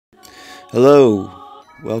Hello,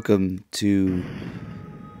 welcome to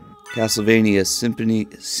Castlevania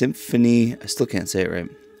Symphony, I still can't say it right,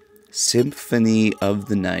 Symphony of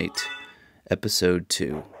the Night, Episode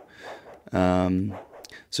 2. So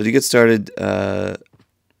to get started,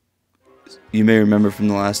 you may remember from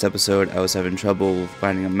the last episode I was having trouble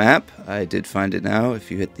finding a map. I did find it now. If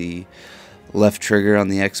you hit the left trigger on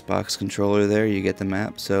the Xbox controller there, you get the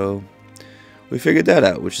map. So we figured that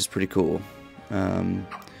out, which is pretty cool.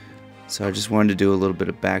 So I just wanted to do a little bit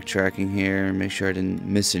of backtracking here and make sure I didn't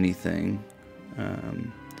miss anything.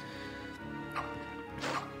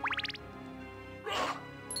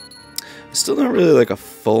 It's still not really like a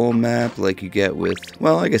full map like you get with,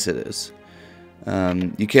 well, I guess it is.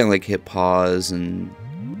 You can't like hit pause and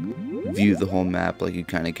view the whole map like you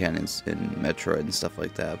kind of can in Metroid and stuff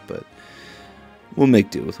like that, but we'll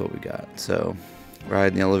make do with what we got. So,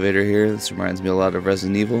 riding the elevator here, this reminds me a lot of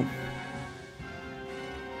Resident Evil.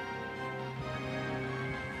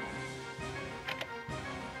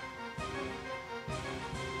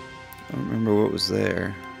 I don't remember what was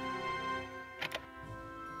there.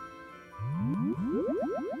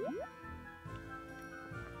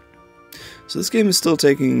 So this game is still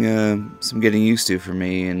taking some getting used to for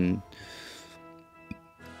me, and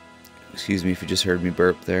excuse me if you just heard me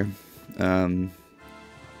burp there.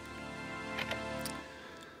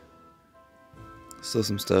 Still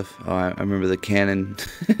some stuff. Oh, I remember the cannon.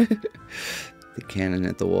 The cannon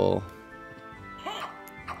at the wall.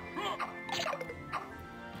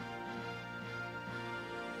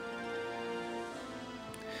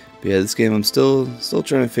 But yeah, this game I'm still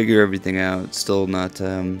trying to figure everything out. It's still not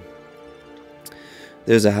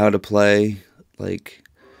there's a how to play like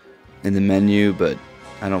in the menu, but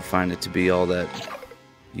I don't find it to be all that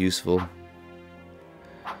useful.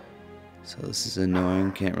 So this is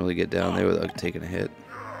annoying. Can't really get down there without taking a hit.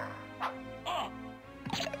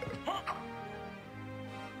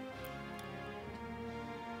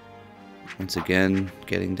 Once again,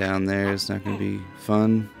 getting down there is not going to be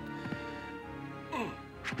fun.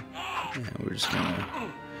 Yeah, we're just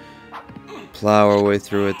gonna plow our way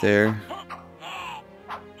through it there.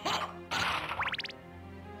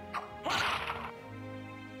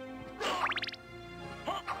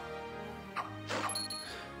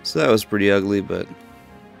 So that was pretty ugly, but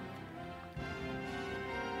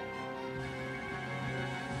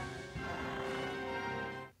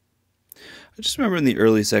I just remember in the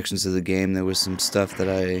early sections of the game there was some stuff that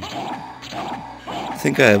I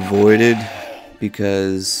think I avoided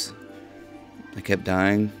because I kept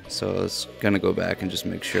dying, so I was gonna go back and just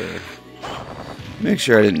make sure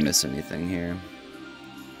I didn't miss anything here.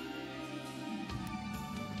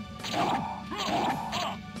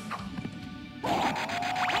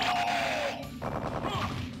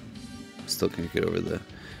 Still can't get over the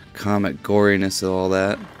comic goriness of all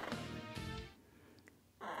that.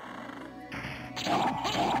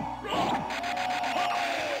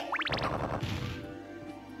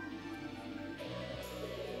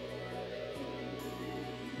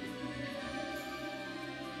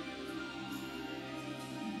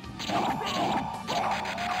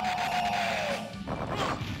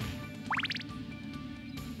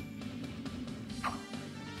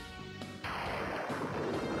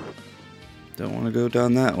 Don't want to go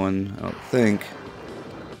down that one, I don't think.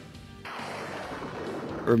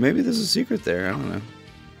 Or maybe there's a secret there, I don't know.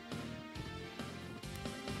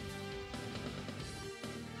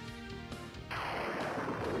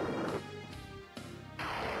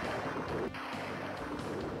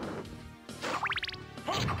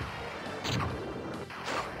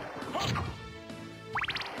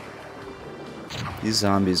 These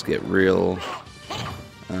zombies get real,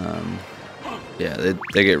 yeah,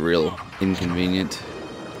 they get real inconvenient.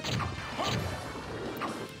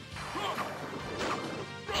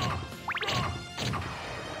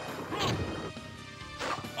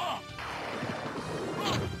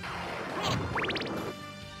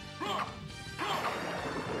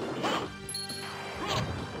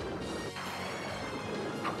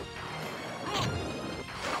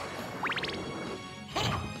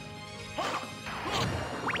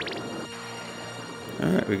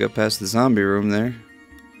 Alright, we got past the zombie room there.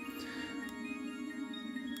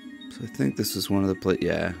 So I think this was one of the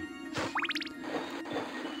yeah.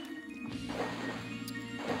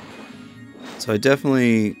 So I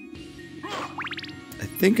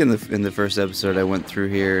think in the first episode I went through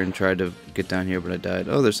here and tried to get down here, but I died.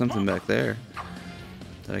 Oh, there's something back there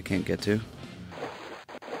that I can't get to.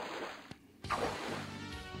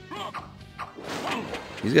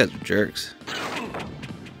 These guys are jerks.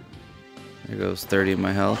 There goes 30 of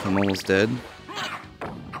my health. I'm almost dead.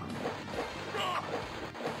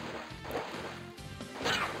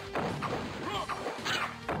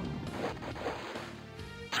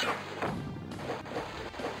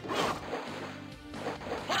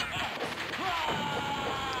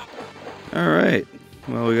 Alright,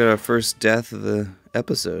 well, we got our first death of the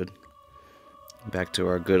episode. Back to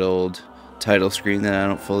our good old title screen that I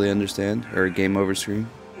don't fully understand, or game over screen.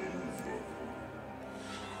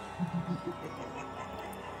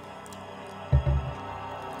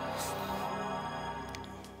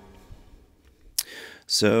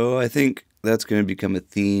 So I think that's going to become a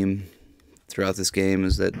theme throughout this game,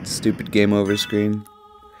 is that stupid game over screen.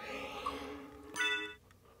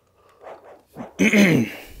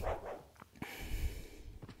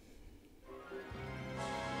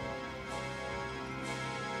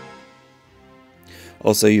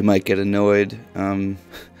 Also, you might get annoyed. Now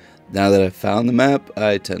that I've found the map,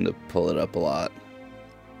 I tend to pull it up a lot.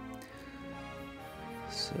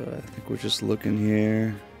 So I think we're just looking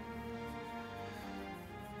here.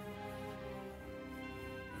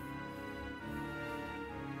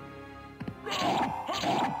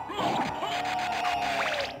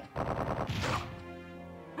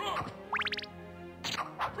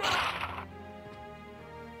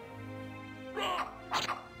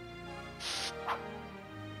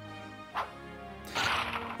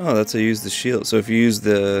 Oh, that's how you use the shield. So if you use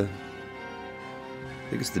the, I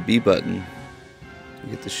think it's the B button, you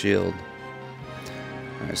get the shield.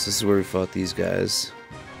 Alright, so this is where we fought these guys.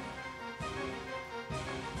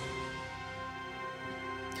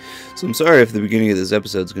 So I'm sorry if the beginning of this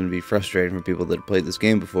episode is going to be frustrating for people that have played this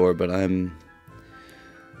game before, but I'm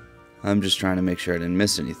just trying to make sure I didn't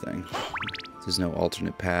miss anything. There's no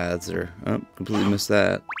alternate paths, or, oh, completely missed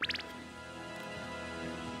that.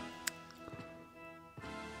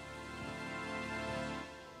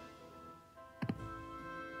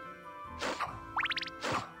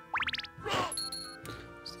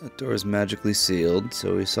 That door is magically sealed,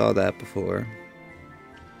 so we saw that before.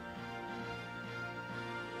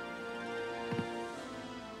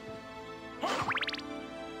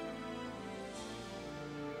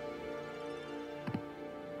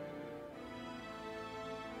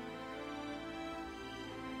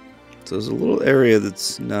 So there's a little area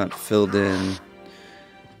that's not filled in.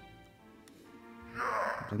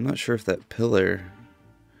 I'm not sure if that pillar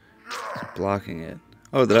is blocking it.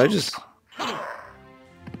 Oh, did I just...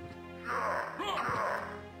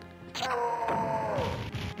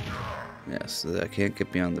 Yes, I can't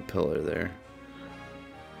get beyond the pillar there.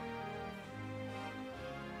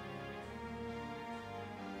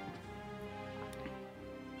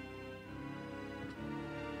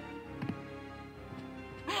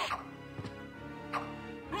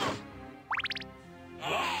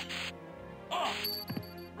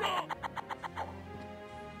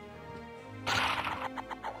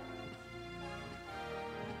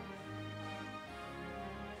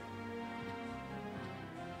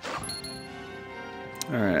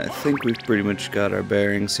 Alright, I think we've pretty much got our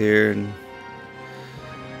bearings here and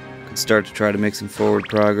can start to try to make some forward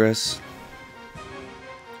progress.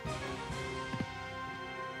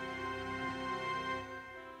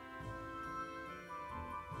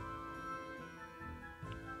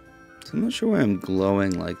 So I'm not sure why I'm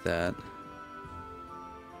glowing like that.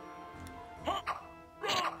 I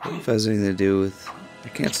don't know if it has anything to do with... I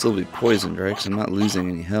can't still be poisoned, right? Because I'm not losing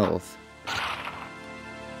any health.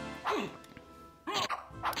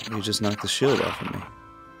 You just knocked the shield off of me.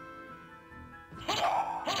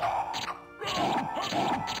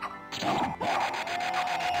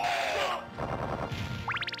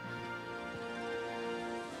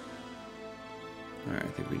 Alright, I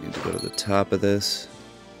think we need to go to the top of this.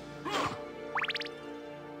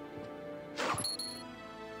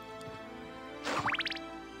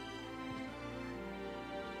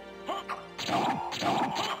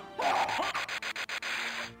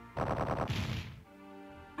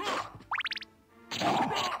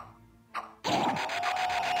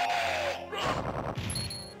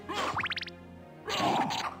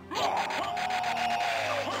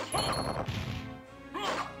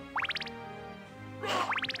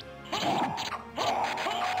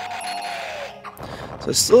 So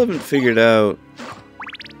I still haven't figured out,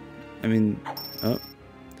 I mean, oh,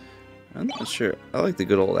 I'm not sure. I like the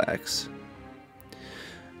good old axe.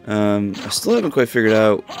 I still haven't quite figured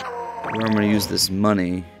out where I'm going to use this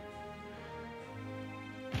money.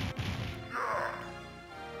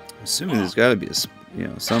 I'm assuming there's got to be a, you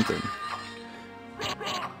know, something.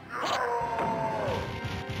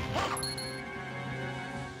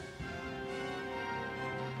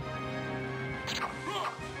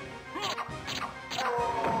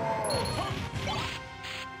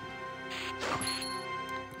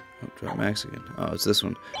 Drop max again. Oh, it's this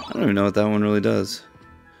one. I don't even know what that one really does.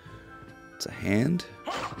 It's a hand?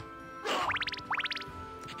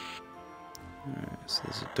 Alright, so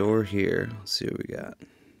there's a door here. Let's see what we got.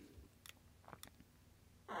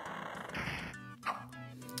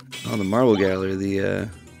 Oh, the Marble Gallery, the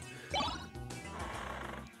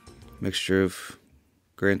mixture of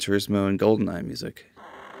Gran Turismo and GoldenEye music.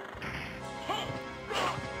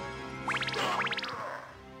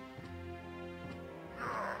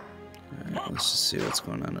 Alright, let's just see what's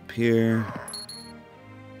going on up here.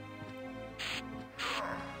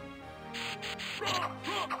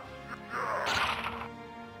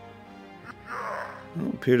 I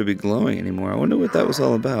don't appear to be glowing anymore. I wonder what that was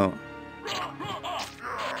all about.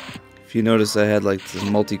 If you notice, I had like the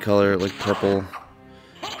multicolor, like purple.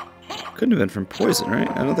 Couldn't have been from poison, right?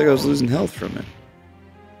 I don't think I was losing health from it.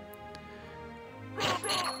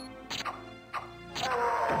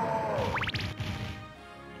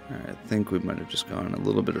 Alright, I think we might have just gone in a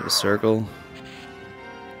little bit of a circle.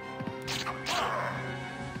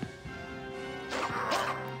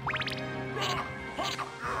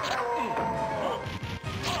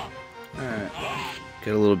 Alright,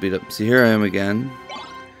 get a little beat up. See, here I am again.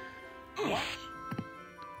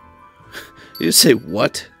 You just say,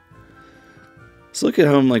 what? So look at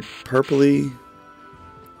how I'm like purpley.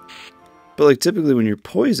 But like typically when you're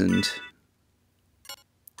poisoned,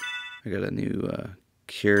 I got a new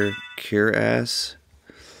cure ass.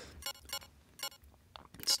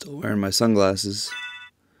 Still wearing my sunglasses.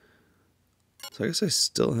 So I guess I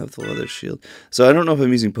still have the leather shield. So I don't know if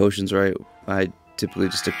I'm using potions right. I typically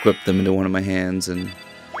just equip them into one of my hands and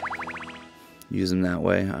use them that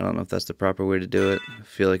way. I don't know if that's the proper way to do it. I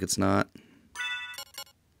feel like it's not.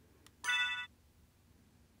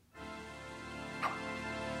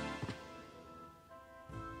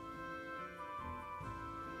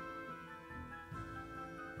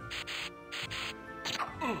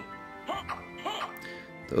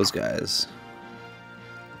 Those guys.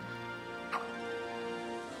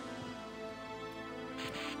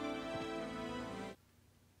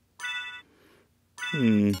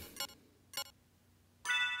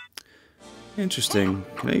 Interesting.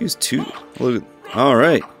 Can I use two? Look. All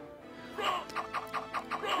right.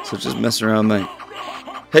 So just messing around my.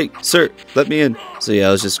 Hey, sir, let me in. So yeah,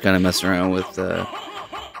 I was just kind of messing around with.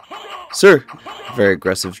 Sir, very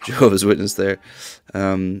aggressive Jehovah's Witness there.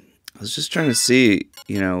 I was just trying to see,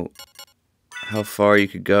 you know, how far you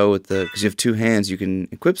could go with the, because you have two hands you can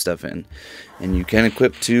equip stuff in, and you can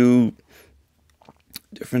equip two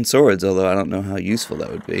different swords, although I don't know how useful that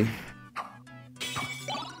would be.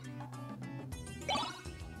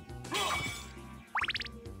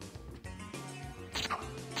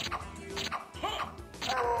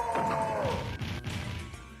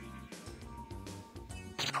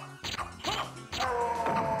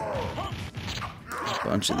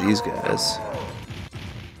 A bunch of these guys.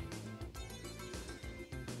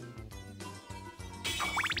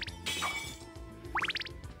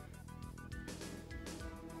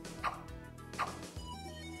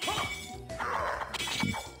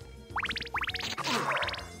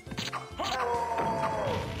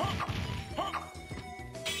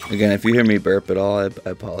 Again, if you hear me burp at all, I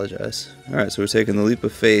apologize. Alright, so we're taking the leap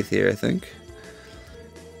of faith here, I think.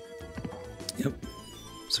 Yep.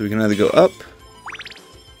 So we can either go up,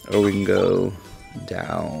 or we can go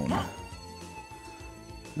down. I'll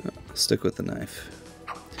stick with the knife.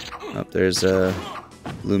 Up there's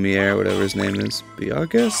Lumiere, whatever his name is. Be our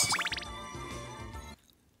guest.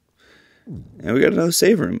 And we got another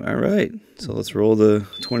save room. Alright. So let's roll the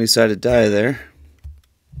 20-sided die there.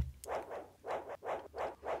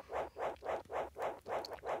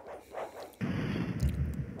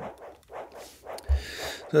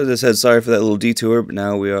 So as I said, sorry for that little detour, but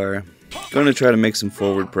now we are going to try to make some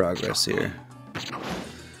forward progress here.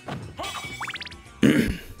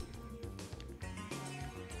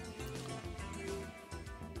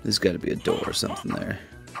 There's got to be a door or something there.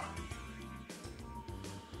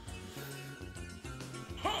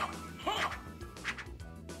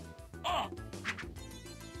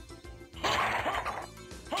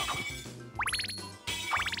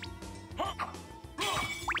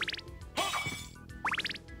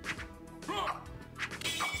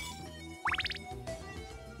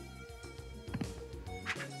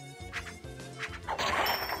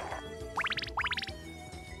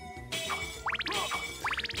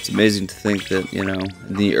 It's amazing to think that, you know,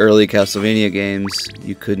 in the early Castlevania games,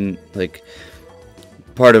 you couldn't, like,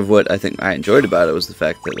 part of what I think I enjoyed about it was the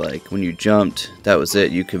fact that, like, when you jumped, that was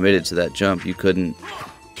it. You committed to that jump. You couldn't,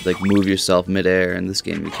 like, move yourself midair. In this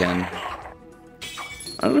game, you can.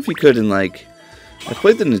 I don't know if you could in, like, I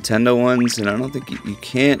played the Nintendo ones, and I don't think you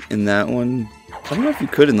can't in that one. I don't know if you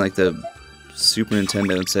could in, like, the Super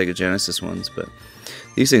Nintendo and Sega Genesis ones, but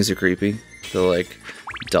these things are creepy. The, like,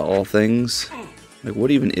 doll things. Like,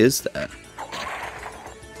 what even is that?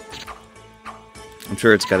 I'm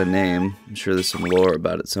sure it's got a name. I'm sure there's some lore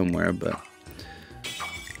about it somewhere, but...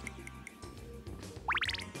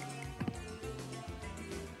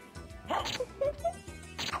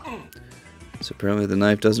 So apparently the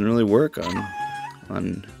knife doesn't really work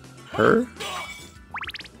on her.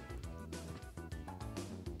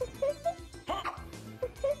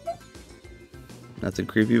 Nothing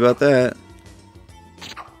creepy about that.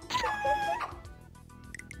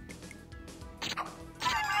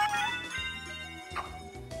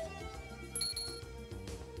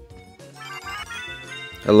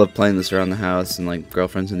 I love playing this around the house, and like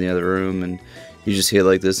girlfriend's in the other room, and you just hear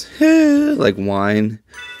like this like whine.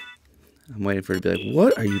 I'm waiting for her to be like,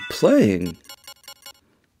 "What are you playing?"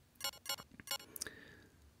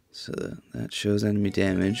 So that shows enemy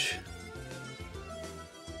damage.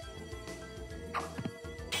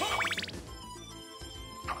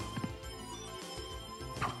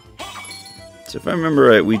 So if I remember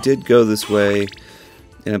right, we did go this way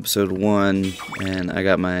in episode 1, and I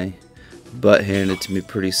got my butt handed to me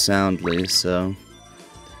pretty soundly, so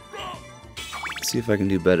let's see if I can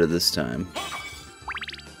do better this time.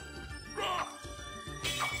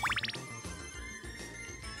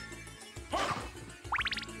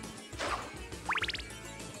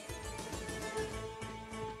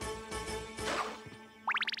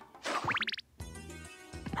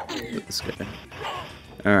 This guy.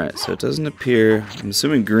 Alright, so it doesn't appear... I'm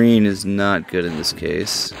assuming green is not good in this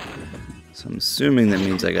case. So I'm assuming that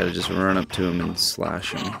means I gotta just run up to him and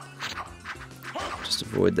slash him. Just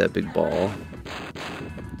avoid that big ball.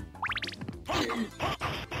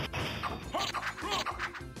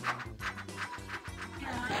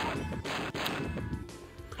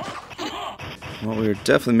 Well, we were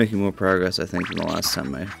definitely making more progress, I think, than the last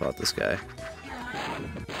time I fought this guy.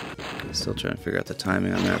 Still trying to figure out the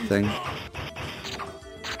timing on that thing.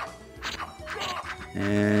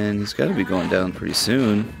 And he's got to be going down pretty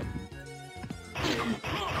soon.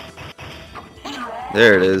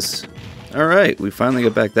 There it is. Alright, we finally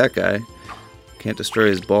got back that guy. Can't destroy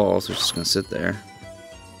his ball, so it's just going to sit there.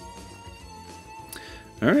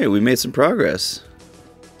 Alright, we made some progress.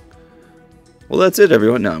 Well, that's it,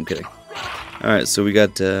 everyone. No, I'm kidding. Alright, so we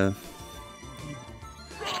got...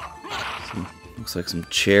 looks like some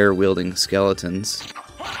chair-wielding skeletons.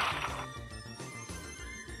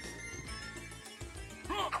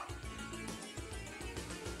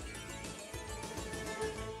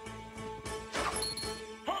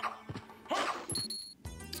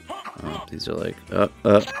 Oh, these are like, oh.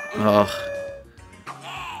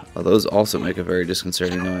 Oh, those also make a very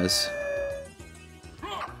disconcerting noise.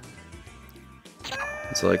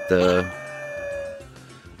 It's like the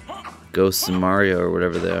ghosts in Mario or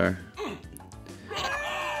whatever they are.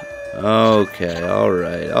 Okay,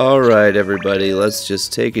 alright, everybody, let's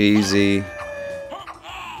just take it easy.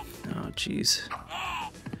 Oh, jeez.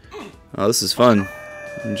 Oh, this is fun.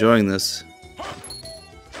 I'm enjoying this.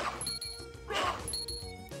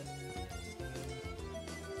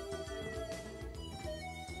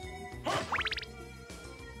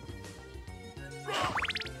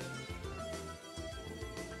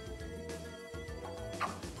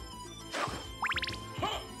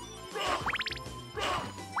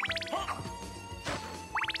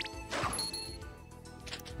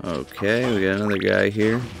 Okay, we got another guy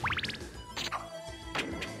here.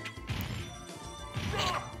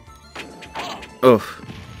 Oh,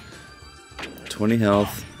 20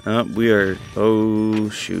 health. We are, oh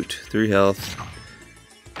shoot, 3 health.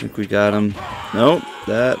 I think we got him. Nope,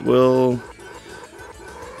 that will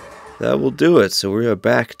do it. So we are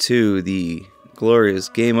back to the glorious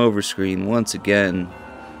game over screen once again.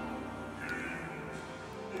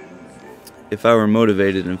 If I were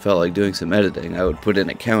motivated and felt like doing some editing, I would put in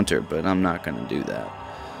a counter, but I'm not going to do that.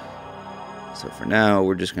 So for now,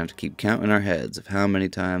 we're just going to keep counting our heads of how many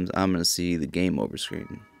times I'm going to see the game over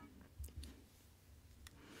screen.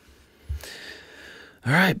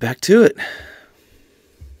 Alright, back to it.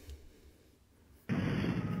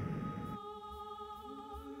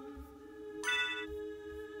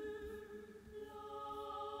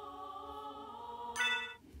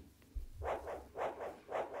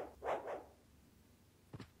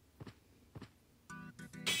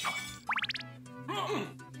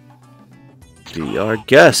 Be our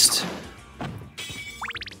guest.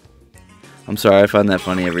 I'm sorry, I find that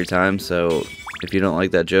funny every time, so if you don't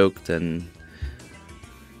like that joke, then,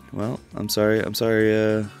 well, I'm sorry for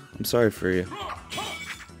you.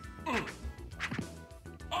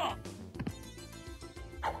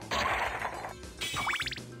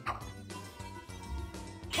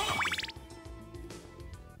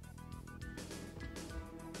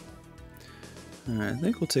 Alright, I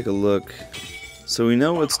think we'll take a look, So we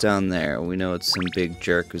know what's down there. We know it's some big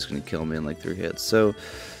jerk who's going to kill me in like 3 hits. So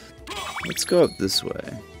let's go up this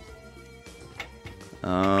way.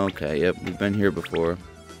 Okay, yep, we've been here before.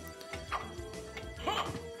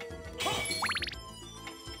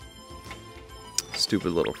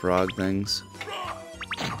 Stupid little frog things.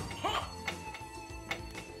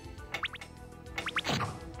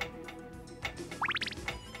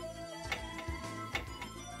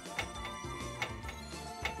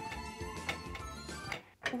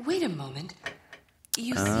 Wait a moment.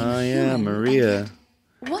 You seem yeah, human, Maria. and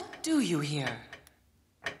yet, what do you here?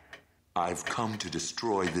 I've come to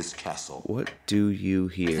destroy this castle. What do you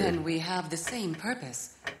hear? Then we have the same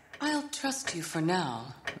purpose. I'll trust you for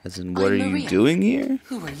now. As in, what are I'm Maria. you doing here?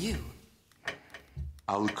 Who are you?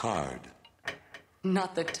 Alucard.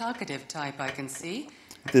 Not the talkative type, I can see.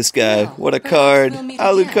 This guy, Well, what a perhaps card! we'll meet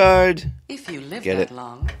Alucard! again, if you live Get that it.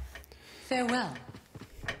 long. Farewell.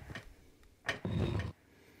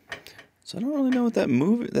 So I don't really know what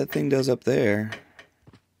that thing does up there.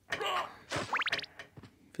 I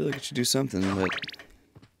feel like it should do something, but...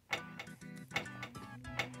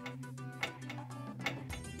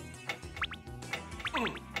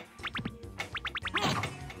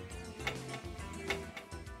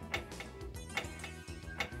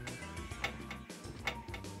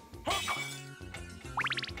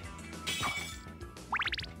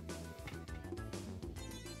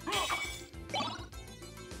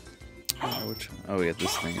 Oh, we got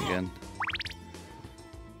this thing again.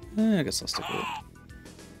 I guess I'll stick with it.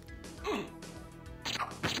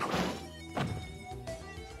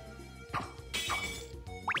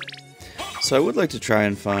 So I would like to try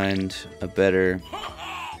and find a better...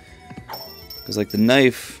 Because, like, the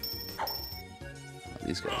knife... Oh,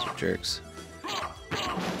 these guys are jerks.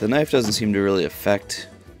 The knife doesn't seem to really affect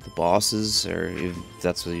the bosses, or if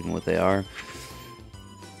that's even what they are.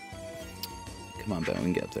 Come on, Ben, we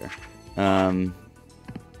can get up there.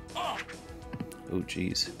 Oh,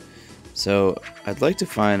 jeez. So, I'd like to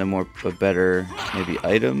find a better, maybe,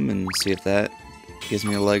 item and see if that gives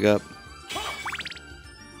me a leg up.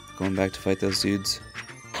 Going back to fight those dudes.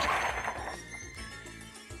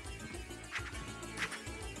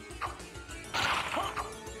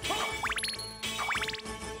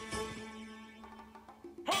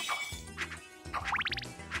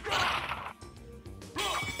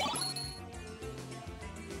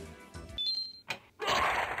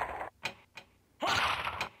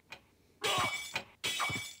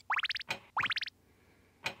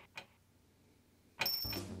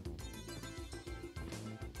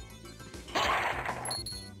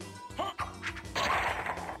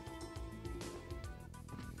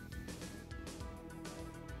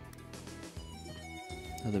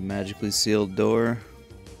 Another magically sealed door.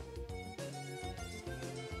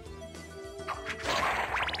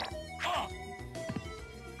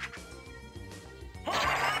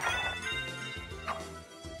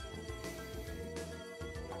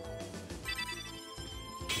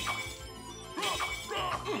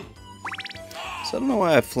 So I don't know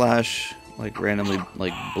why I flash like randomly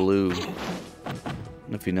like blue. I don't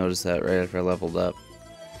know if you noticed that right after I leveled up.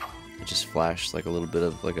 It just flashed like a little bit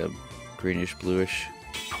of like a greenish bluish.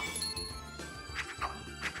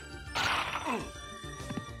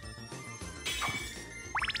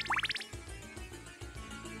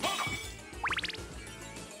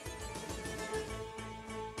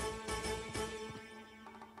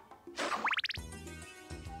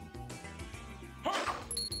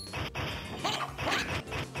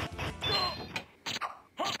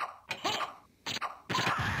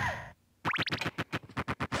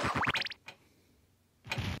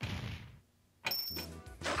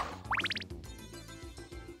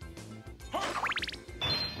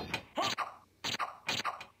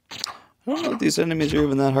 I don't know if these enemies are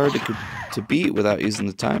even that hard to beat without using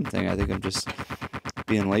the time thing. I think I'm just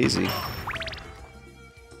being lazy.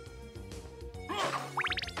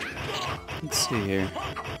 Let's see here.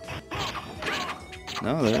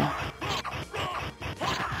 No, there.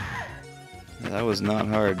 That was not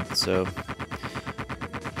hard, so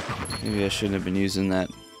maybe I shouldn't have been using that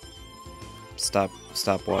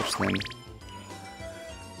stopwatch thing.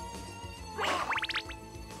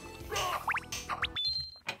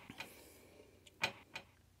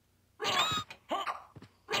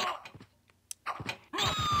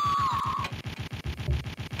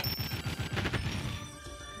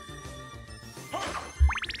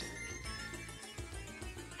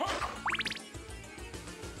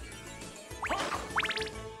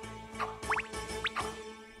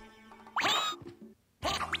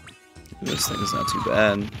 This thing is not too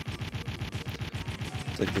bad.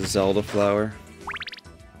 It's like the Zelda flower.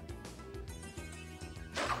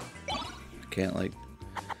 can't like.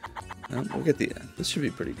 No, we'll get the. This should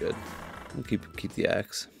be pretty good. We'll keep the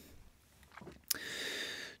axe.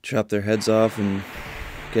 Chop their heads off and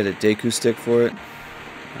get a Deku stick for it.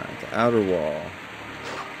 Alright, the outer wall.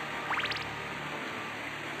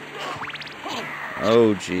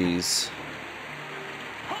 Oh, jeez.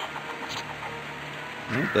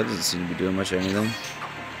 Well, that doesn't seem to be doing much of anything.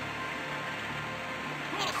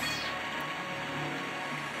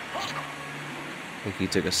 I think he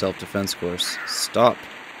took a self-defense course. Stop!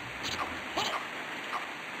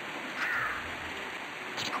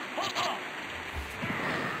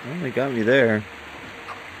 Well, they got me there.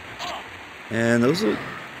 And this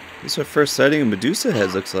is our first sighting of Medusa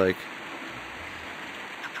heads, looks like.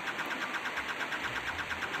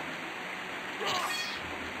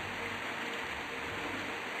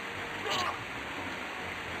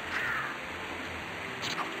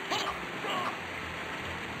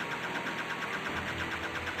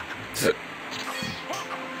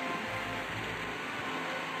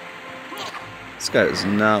 This guy does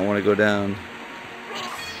not want to go down.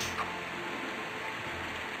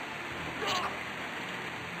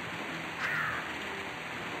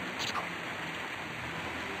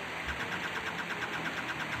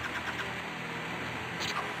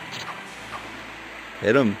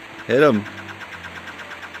 Hit him. Hit him.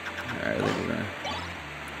 Alright, I think we're gonna...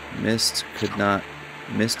 Mist could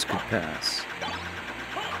pass.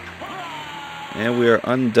 And we are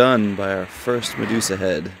undone by our first Medusa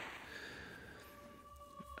head.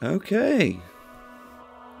 Okay.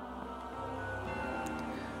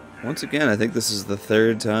 Once again, I think this is the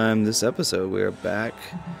third time this episode we are back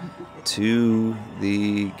to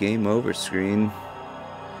the game over screen.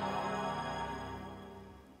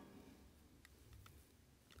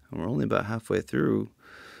 We're only about halfway through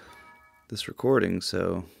this recording,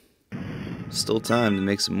 so still time to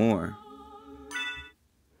make some more.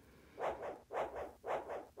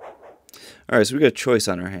 Alright, so we got a choice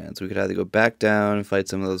on our hands. We could either go back down and fight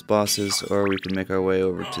some of those bosses, or we can make our way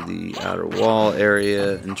over to the outer wall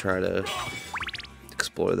area and try to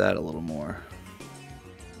explore that a little more.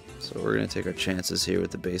 So we're going to take our chances here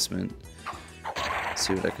with the basement.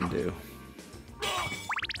 See what I can do.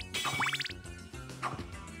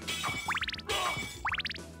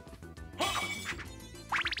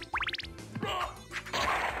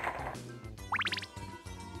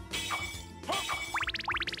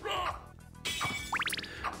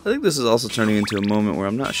 I think this is also turning into a moment where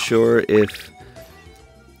I'm not sure if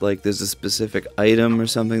like there's a specific item or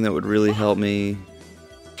something that would really help me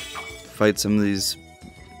fight some of these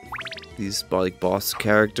like boss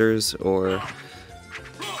characters, or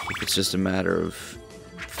if it's just a matter of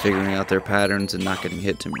figuring out their patterns and not getting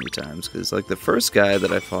hit too many times. Because like the first guy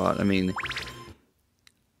that I fought, I mean,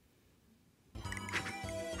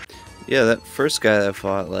 yeah, that first guy that I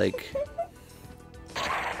fought, like,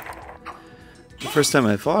 the first time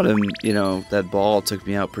I fought him, you know, that ball took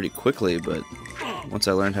me out pretty quickly, but once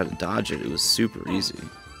I learned how to dodge it, it was super easy.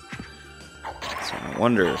 So I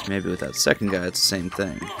wonder if maybe with that second guy it's the same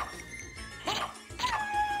thing.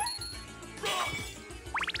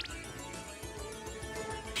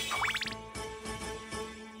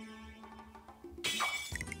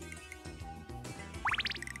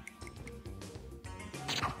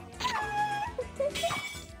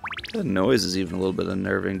 That noise is even a little bit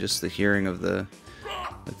unnerving, just the hearing of the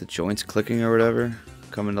joints clicking or whatever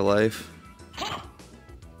coming to life.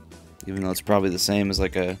 Even though it's probably the same as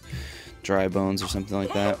like a dry bones or something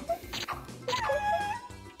like that.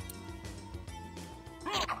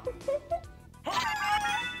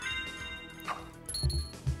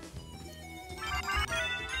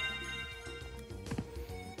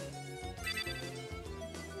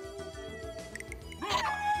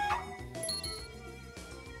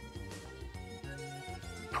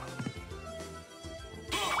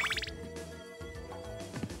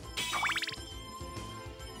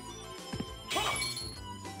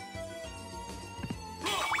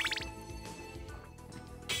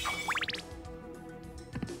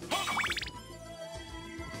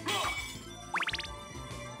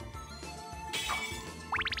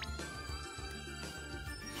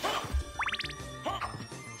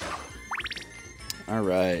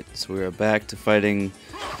 Alright, so we are back to fighting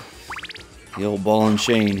the old ball and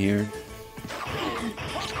chain here.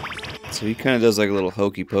 So he kind of does like a little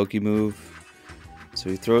hokey pokey move. So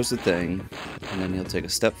he throws the thing, and then he'll take a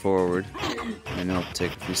step forward, and then he'll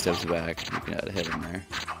take a few steps back. You can hit him there.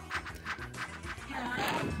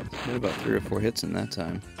 Got about 3 or 4 hits in that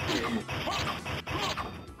time.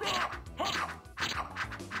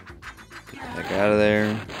 Get the heck out of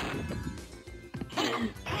there.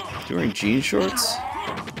 Is he wearing jean shorts?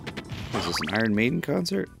 Is this an Iron Maiden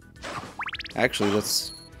concert? Actually,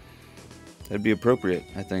 that'd be appropriate,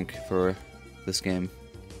 I think, for this game.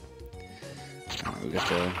 We got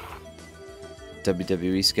the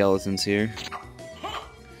WWE skeletons here.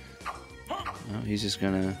 Oh, he's just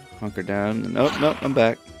gonna hunker down. Nope, nope, I'm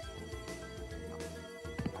back.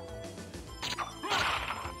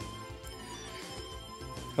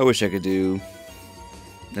 I wish I could do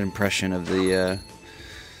an impression of the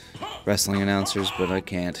wrestling announcers, but I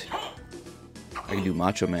can't. I can do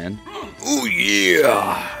Macho Man. Oh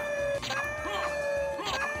yeah!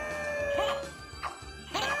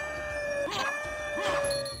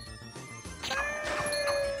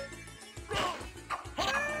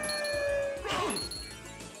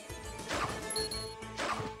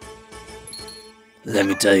 Let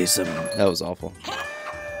me tell you something. That was awful.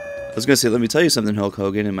 I was gonna say, let me tell you something, Hulk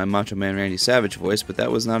Hogan, in my Macho Man Randy Savage voice, but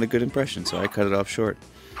that was not a good impression, so I cut it off short.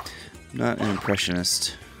 I'm not an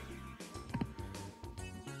impressionist.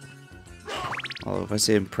 Although, if I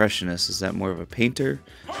say impressionist, is that more of a painter?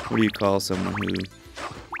 What do you call someone who...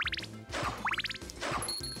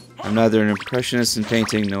 I'm neither an impressionist in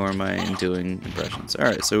painting, nor am I in doing impressions.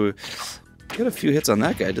 Alright, so we got a few hits on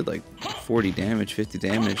that guy. I did like 40 damage, 50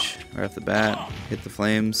 damage right off the bat. Hit the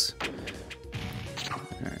flames.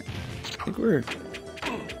 Alright. I think we're...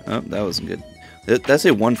 Oh, that wasn't good. Did I say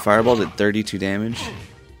one fireball did 32 damage?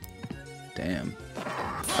 Damn.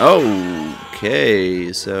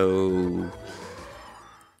 Okay, so...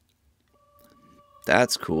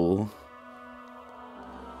 That's cool.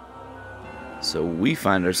 So we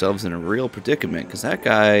find ourselves in a real predicament, because that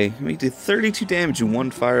guy, he did 32 damage in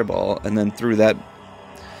one fireball, and then threw that...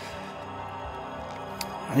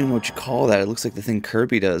 I don't even know what you call that. It looks like the thing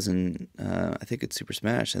Kirby does, and I think it's Super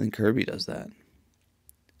Smash. I think Kirby does that.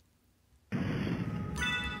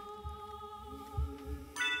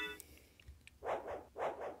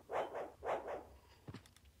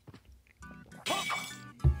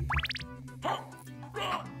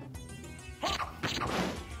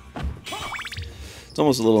 It's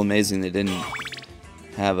almost a little amazing they didn't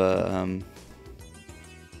have a,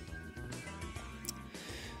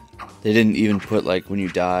 they didn't even put, like, when you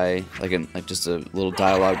die, like just a little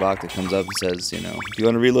dialogue box that comes up and says, you know, do you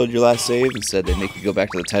want to reload your last save? Instead, they make you go back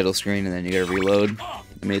to the title screen and then you gotta reload.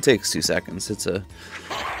 I mean, it takes 2 seconds. It's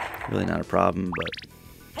really not a problem, but...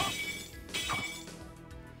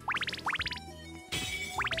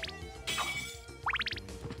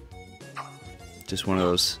 just one of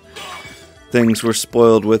those things we're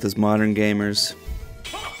spoiled with as modern gamers.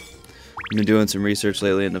 I've been doing some research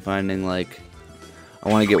lately into finding, like, I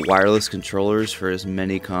want to get wireless controllers for as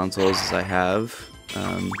many consoles as I have,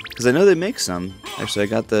 because I know they make some.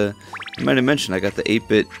 Actually, I might have mentioned, I got the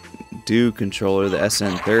 8-bit Do controller, the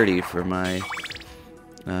SN30, for my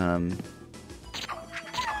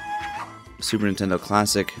Super Nintendo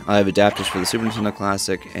Classic. I have adapters for the Super Nintendo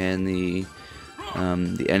Classic and the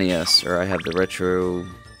NES, or I have the retro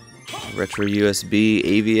USB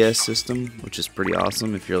AVS system, which is pretty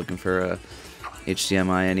awesome if you're looking for a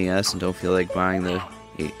HDMI NES and don't feel like buying the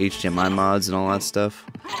HDMI mods and all that stuff.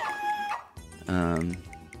 But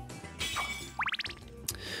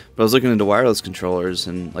I was looking into wireless controllers,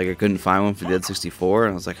 and like I couldn't find one for the N64,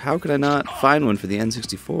 and I was like, how could I not find one for the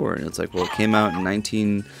N64? And it's like, well, it came out in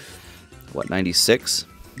 96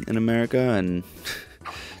 in America, and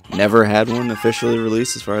never had one officially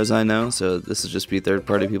released as far as I know, so this is just be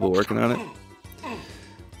third-party people working on it. You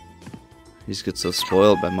just get so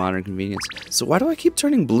spoiled by modern convenience. So why do I keep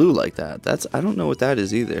turning blue like that? I don't know what that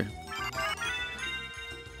is either.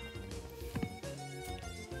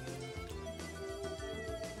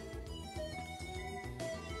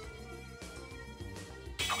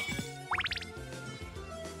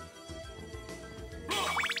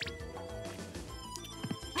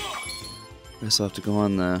 I guess I'll have to go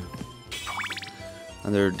on the...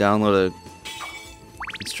 either download a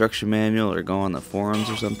instruction manual or go on the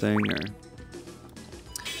forums or something, or...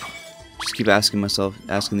 just keep asking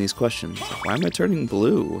these questions. Like, why am I turning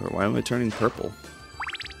blue? Or why am I turning purple?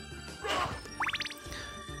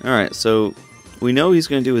 Alright, so we know he's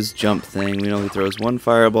going to do his jump thing. We know he throws one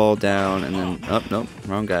fireball down and then... oh, nope,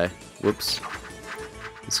 wrong guy. Whoops.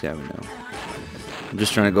 This guy we know. I'm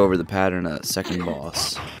just trying to go over the pattern of second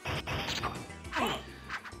boss.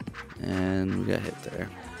 And we got hit there.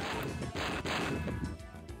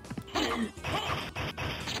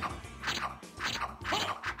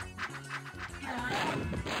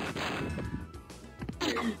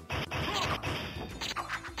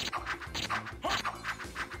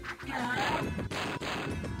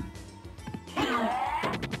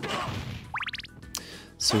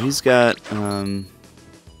 So he's got,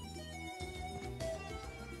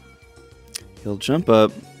 he'll jump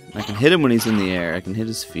up, I can hit him when he's in the air. I can hit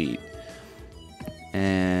his feet.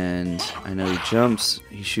 And I know he jumps.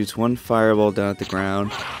 He shoots one fireball down at the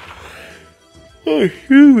ground. Oh,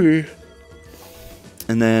 excuse me.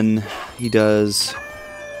 And then he shoots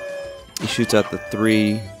out the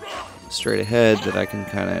 3 straight ahead that I can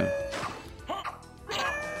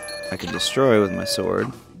destroy with my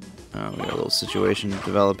sword. We got a little situation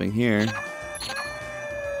developing here.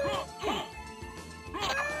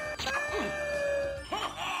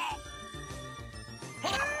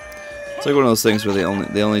 It's like one of those things where they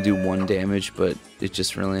only do 1 damage, but it's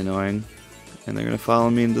just really annoying. And they're gonna follow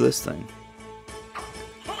me into this thing.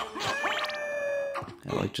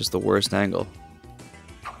 I like just the worst angle.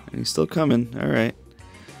 And he's still coming, alright.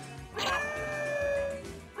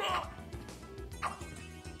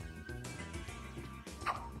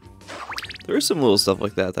 There is some little stuff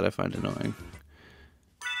like that I find annoying.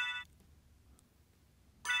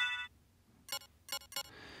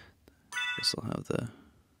 Guess I'll have the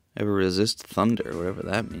ever resist thunder, whatever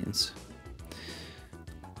that means.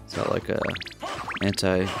 Is that like a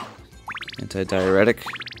anti-diuretic?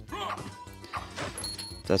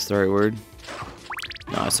 That's the right word.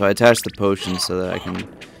 No, so I attached the potion so that I can.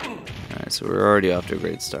 Alright, so we're already off to a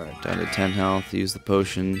great start. Down to 10 health. Use the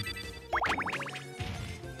potion.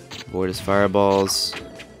 Avoid his fireballs.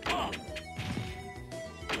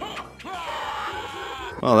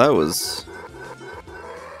 Well, that was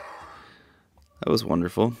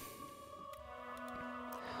wonderful.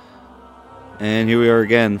 And here we are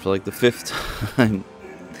again for like the 5th time.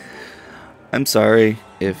 I'm sorry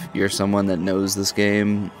if you're someone that knows this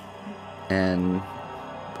game and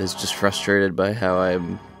is just frustrated by how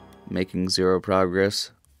I'm making 0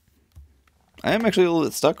 progress. I am actually a little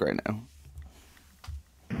bit stuck right now.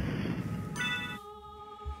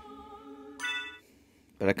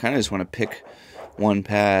 But I kind of just want to pick one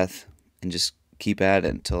path and just keep at it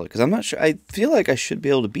until... Because I'm not sure... I feel like I should be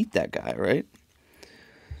able to beat that guy, right?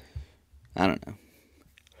 I don't know.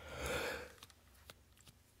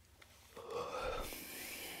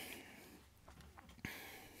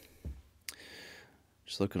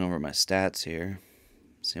 Just looking over my stats here.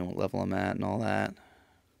 Seeing what level I'm at and all that.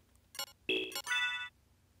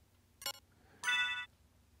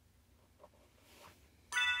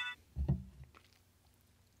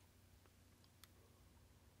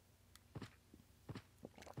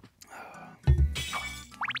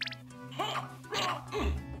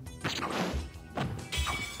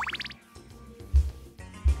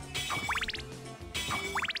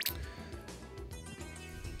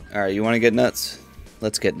 Alright, you want to get nuts?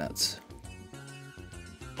 Let's get nuts.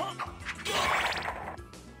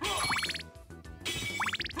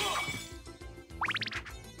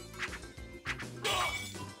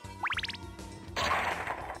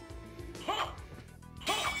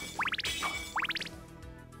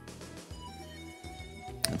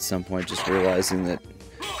 At some point, just realizing that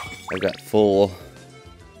I've got full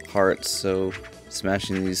hearts, so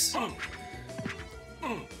smashing these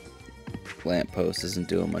lamppost isn't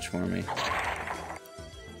doing much for me.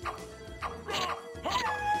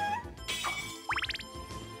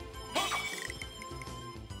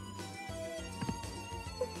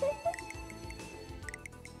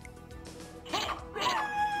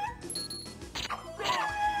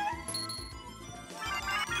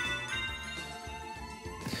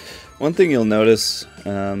 One thing you'll notice,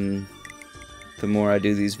 the more I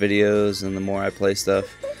do these videos and the more I play stuff,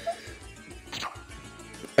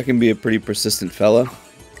 I can be a pretty persistent fella.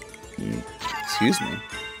 Excuse me.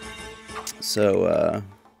 So,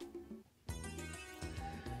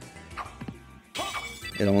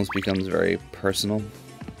 it almost becomes very personal.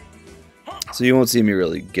 So you won't see me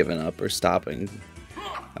really giving up or stopping.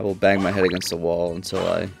 I will bang my head against the wall until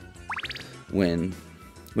I win.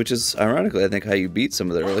 Which is, ironically, I think how you beat some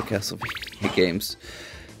of the early Castlevania games.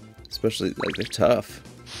 Especially, like, they're tough.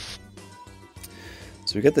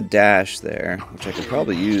 So we got the dash there, which I could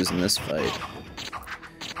probably use in this fight.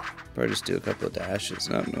 Probably just do a couple of dashes.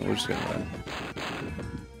 No, we're just gonna run.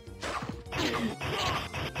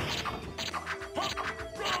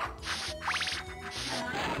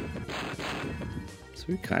 So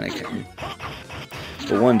we kind of can.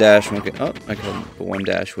 But one dash won't get. Oh, I can. But one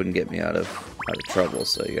dash wouldn't get me out of trouble.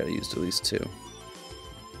 So you gotta use at least 2.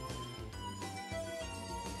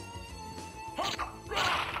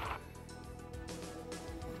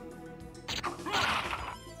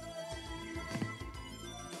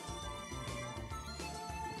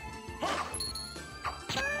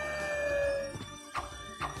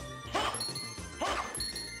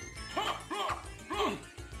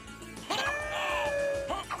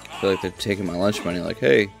 I feel like they're taking my lunch money, like,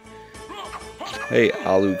 hey,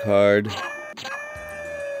 Alucard.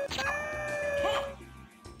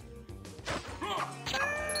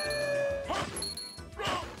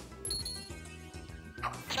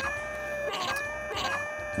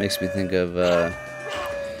 Makes me think of,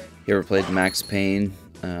 you ever played Max Payne?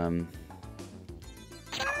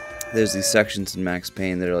 There's these sections in Max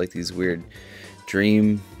Payne that are like these weird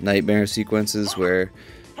dream nightmare sequences where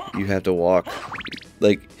you have to walk,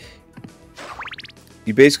 like,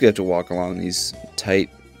 you basically have to walk along these tight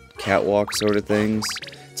catwalk sort of things.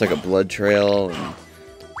 It's like a blood trail,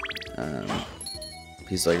 and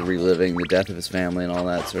he's like reliving the death of his family and all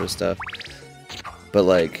that sort of stuff. But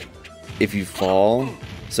like, if you fall,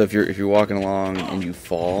 so if you're walking along and you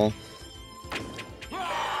fall,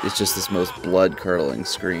 it's just this most blood-curdling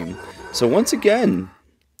scream. So once again,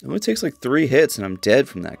 it only takes like 3 hits and I'm dead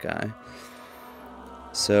from that guy.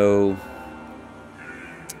 So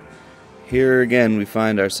here again we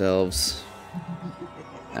find ourselves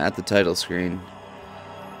at the title screen.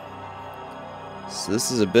 So this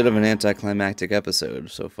is a bit of an anticlimactic episode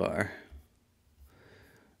so far.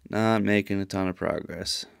 Not making a ton of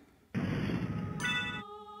progress.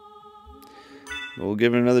 But we'll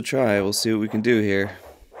give it another try. We'll see what we can do here.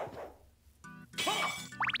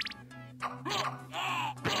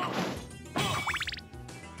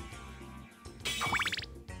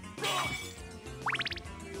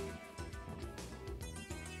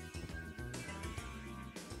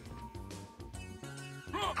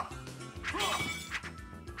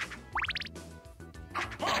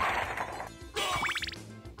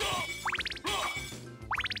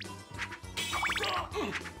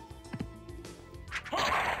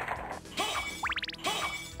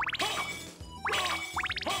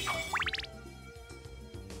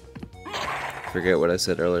 Forget what I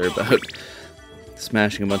said earlier about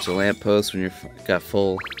smashing a bunch of lampposts when you've got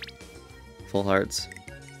full hearts.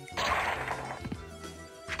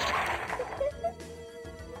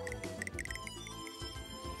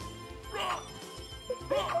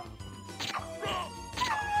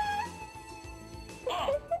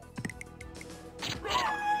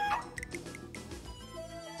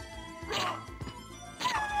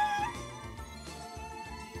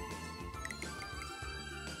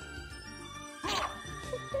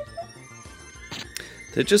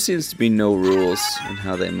 There just seems to be no rules in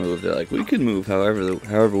how they move. They're like, we can move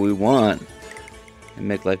however we want and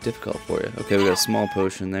make life difficult for you. Okay, we got a small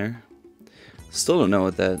potion there. Still don't know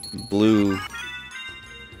what that blue...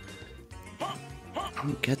 I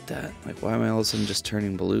don't get that. Like, why am I all of a sudden just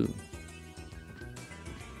turning blue?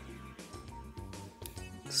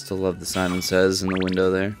 Still love the Simon Says in the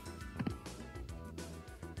window there.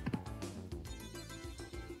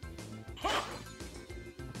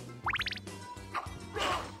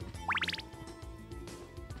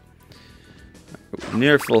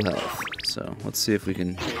 Near full health, so let's see if we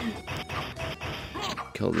can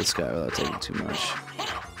kill this guy without taking too much.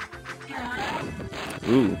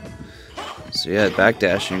 Ooh. So yeah,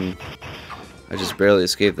 backdashing. I just barely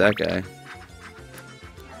escaped that guy.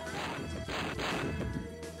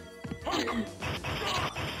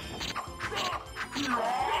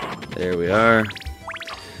 There we are.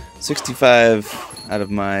 65 out of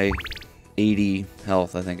my 80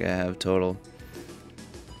 health I think I have total.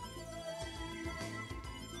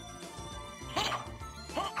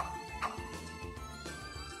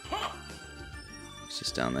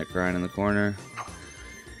 Just down there crying in the corner.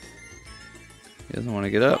 He doesn't want to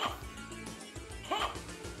get up.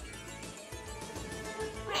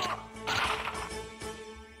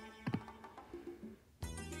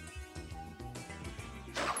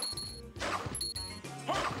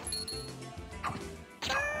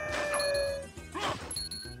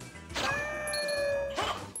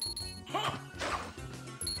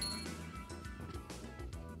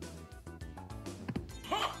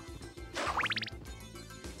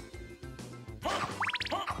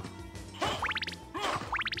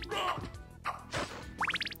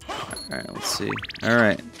 Alright, let's see.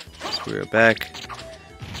 Alright, so we're back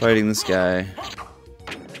fighting this guy.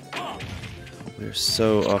 We're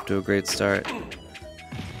so off to a great start.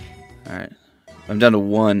 Alright, I'm down to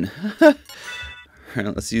 1. Alright,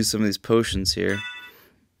 let's use some of these potions here.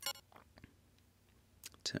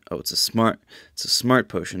 Oh, it's a smart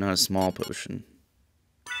potion, not a small potion.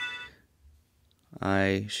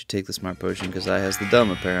 I should take the smart potion because I has the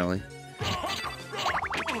dumb apparently.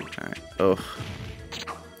 Alright, oh.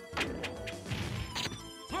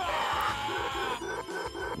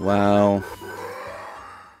 Wow.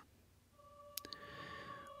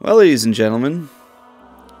 Well, ladies and gentlemen,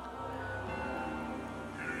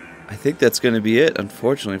 I think that's going to be it,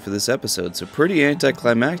 unfortunately, for this episode. So pretty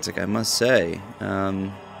anticlimactic, I must say.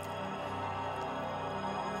 Not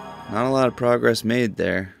a lot of progress made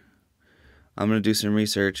there. I'm going to do some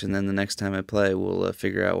research, and then the next time I play, we'll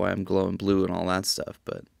figure out why I'm glowing blue and all that stuff.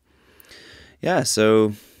 But yeah,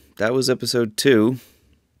 so that was episode 2.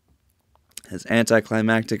 as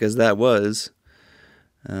anticlimactic as that was,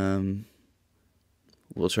 we'll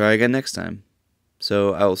try again next time.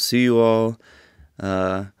 So I will see you all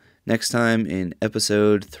next time in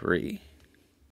episode 3.